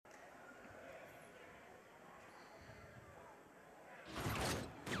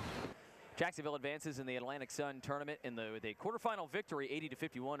Jacksonville advances in the Atlantic Sun tournament with a quarterfinal victory,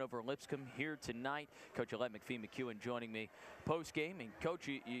 80-51 over Lipscomb here tonight. Coach Yolett McPhee-McCuin joining me post-game. And Coach,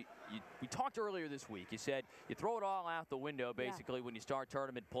 we talked earlier this week. You said you throw it all out the window basically when you start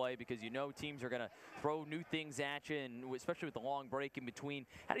tournament play because you know teams are going to throw new things at you, and especially with the long break in between.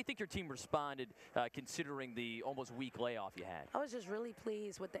 How do you think your team responded considering the almost week layoff you had? I was just really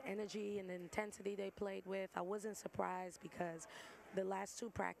pleased with the energy and the intensity they played with. I wasn't surprised because the last two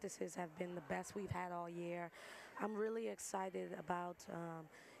practices have been the best we've had all year. I'm really excited about,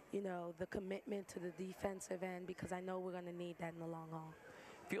 you know, the commitment to the defensive end because I know we're going to need that in the long haul.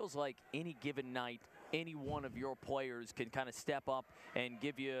 Feels like any given night, any one of your players can kind of step up and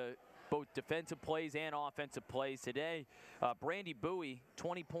give you both defensive plays and offensive plays. Today, Brandy Bowie,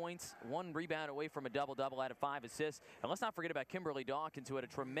 20 points, 1 rebound away from a double-double out of 5 assists. And let's not forget about Kimberly Dawkins, who had a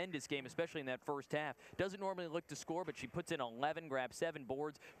tremendous game, especially in that first half. Doesn't normally look to score, but she puts in 11, grabs 7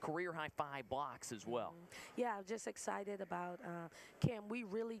 boards, career-high 5 blocks as well. Yeah, I'm just excited about Kim. We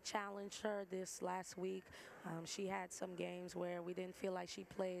really challenged her this last week. She had some games where we didn't feel like she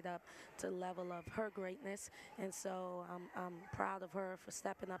played up to the level of her greatness, and so I'm proud of her for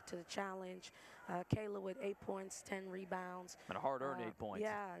stepping up to the challenge. Kayla with 8 points, 10 rebounds. And a hard-earned 8 points.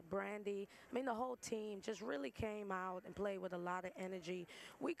 Yeah, Brandy. I mean, the whole team just really came out and played with a lot of energy.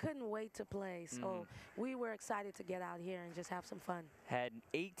 We couldn't wait to play, so we were excited to get out here and just have some fun. Had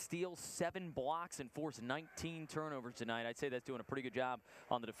 8 steals, 7 blocks, and forced 19 turnovers tonight. I'd say that's doing a pretty good job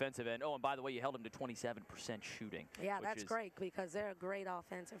on the defensive end. Oh, and by the way, you held them to 27% shooting. Yeah, that's great because they're a great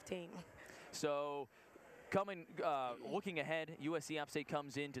offensive team. So, looking ahead, USC Upstate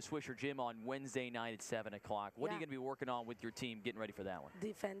comes into Swisher Gym on Wednesday night at 7 o'clock. What are you going to be working on with your team getting ready for that one?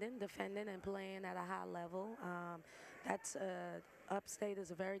 Defending, and playing at a high level. Upstate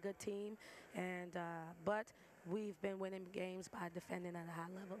is a very good team, and but we've been winning games by defending at a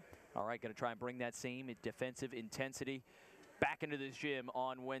high level. All right, going to try and bring that same defensive intensity back into this gym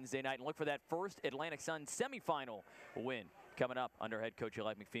on Wednesday night and look for that first Atlantic Sun semifinal win coming up under head coach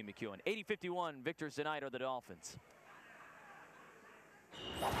Yolett McPhee-McCuin. 80-51 victors tonight are the Dolphins.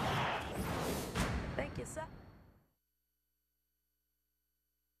 Thank you, sir.